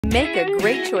Make a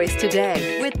great choice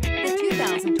today with the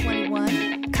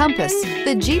 2021 Compass.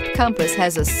 The Jeep Compass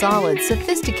has a solid,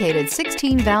 sophisticated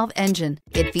 16-valve engine.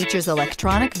 It features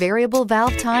electronic variable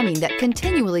valve timing that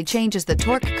continually changes the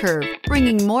torque curve,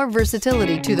 bringing more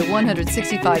versatility to the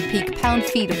 165 peak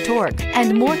pound-feet of torque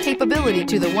and more capability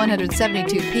to the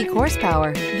 172 peak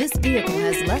horsepower. This vehicle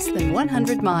has less than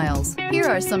 100 miles. Here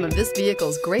are some of this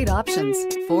vehicle's great options: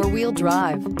 four-wheel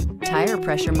drive, tire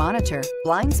pressure monitor,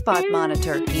 blind spot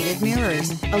monitor, heated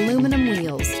mirrors, aluminum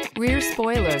wheels, rear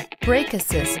spoiler, brake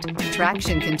assist,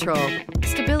 traction control,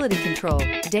 stability control,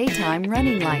 daytime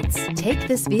running lights. Take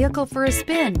this vehicle for a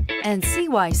spin and see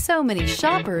why so many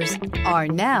shoppers are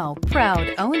now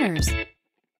proud owners.